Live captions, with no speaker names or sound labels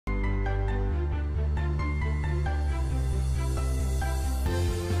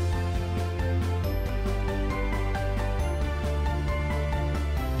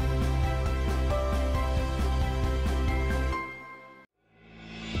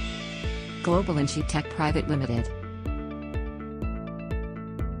Global Engi-Tech Private Limited.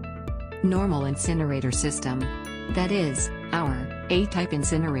 Normal incinerator system. That is, our A-type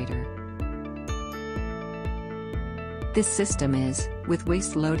incinerator. This system is, with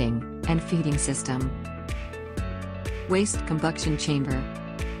waste loading and feeding system. Waste combustion chamber.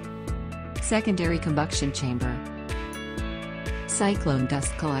 Secondary combustion chamber. Cyclone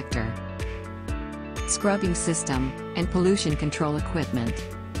dust collector. Scrubbing system, and pollution control equipment.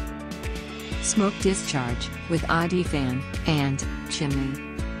 Smoke discharge, with ID fan, and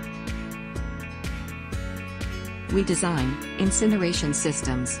chimney. We design incineration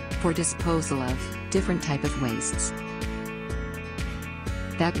systems for disposal of different type of wastes.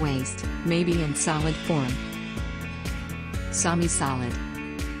 That waste may be in solid form, semi-solid,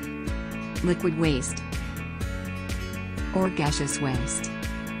 liquid waste, or gaseous waste.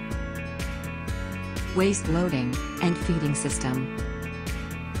 Waste loading and feeding system.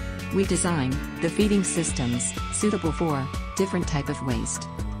 We design the feeding systems suitable for different type of waste.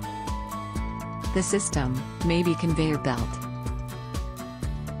 The system may be conveyor belt,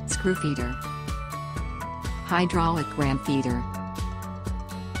 screw feeder, hydraulic ram feeder,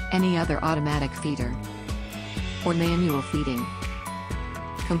 any other automatic feeder, or manual feeding.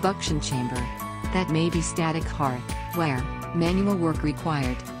 Combustion chamber. That may be static hearth, where manual work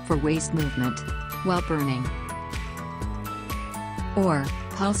required for waste movement while burning. Or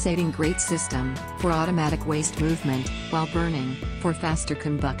pulsating grate system for automatic waste movement while burning for faster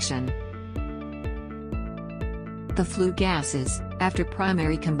combustion. The flue gases, after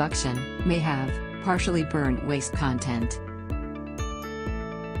primary combustion, may have partially burned waste content.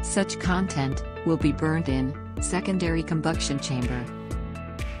 Such content will be burned in secondary combustion chamber.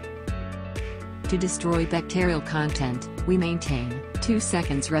 To destroy bacterial content, we maintain 2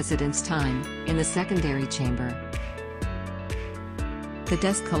 seconds residence time in the secondary chamber. The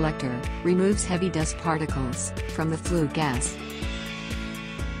dust collector removes heavy dust particles from the flue gas.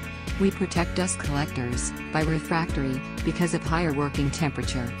 We protect dust collectors by refractory because of higher working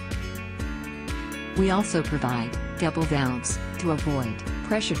temperature. We also provide double valves to avoid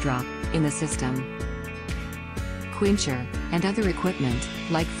pressure drop in the system. Quencher and other equipment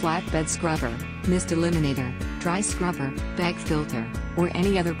like flatbed scrubber, mist eliminator, dry scrubber, bag filter, or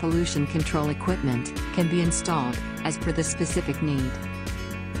any other pollution control equipment can be installed as per the specific need.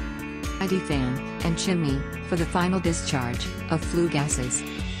 ID fan and chimney for the final discharge of flue gases.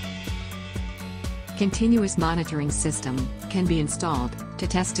 Continuous monitoring system can be installed to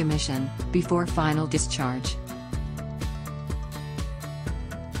test emission before final discharge.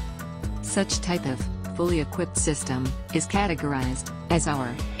 Such type of fully equipped system is categorized as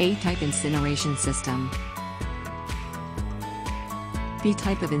our A-type incineration system.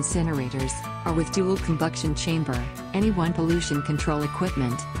 B-type of incinerators are with dual combustion chamber, any one pollution control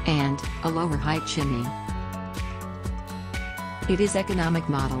equipment, and a lower height chimney. It is economic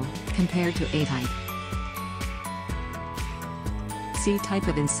model compared to A-type. C-type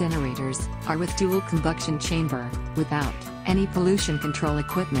of incinerators are with dual combustion chamber, without any pollution control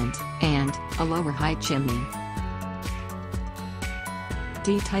equipment, and a lower height chimney.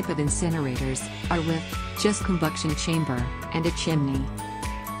 D-type of incinerators are with just combustion chamber and a chimney.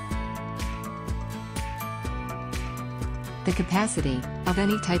 The capacity of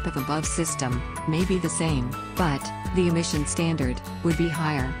any type of above system may be the same, but the emission standard would be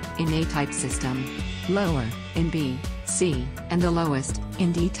higher in A-type system, lower in B, C, and the lowest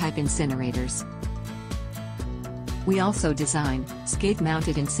in D-type incinerators. We also design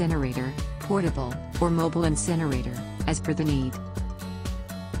skate-mounted incinerator, portable, or mobile incinerator, as per the need.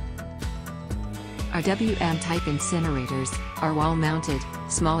 Our WM-type incinerators are wall-mounted,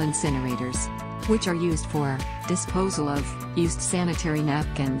 small incinerators, which are used for disposal of used sanitary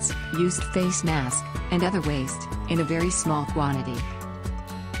napkins, used face mask, and other waste, in a very small quantity.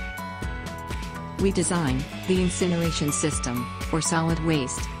 We design the incineration system for solid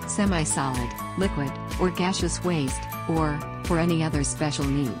waste, semi-solid, liquid, or gaseous waste, or for any other special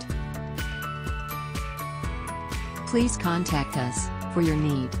need. Please contact us for your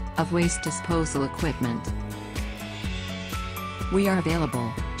need of waste disposal equipment. We are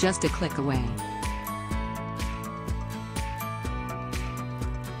available just a click away.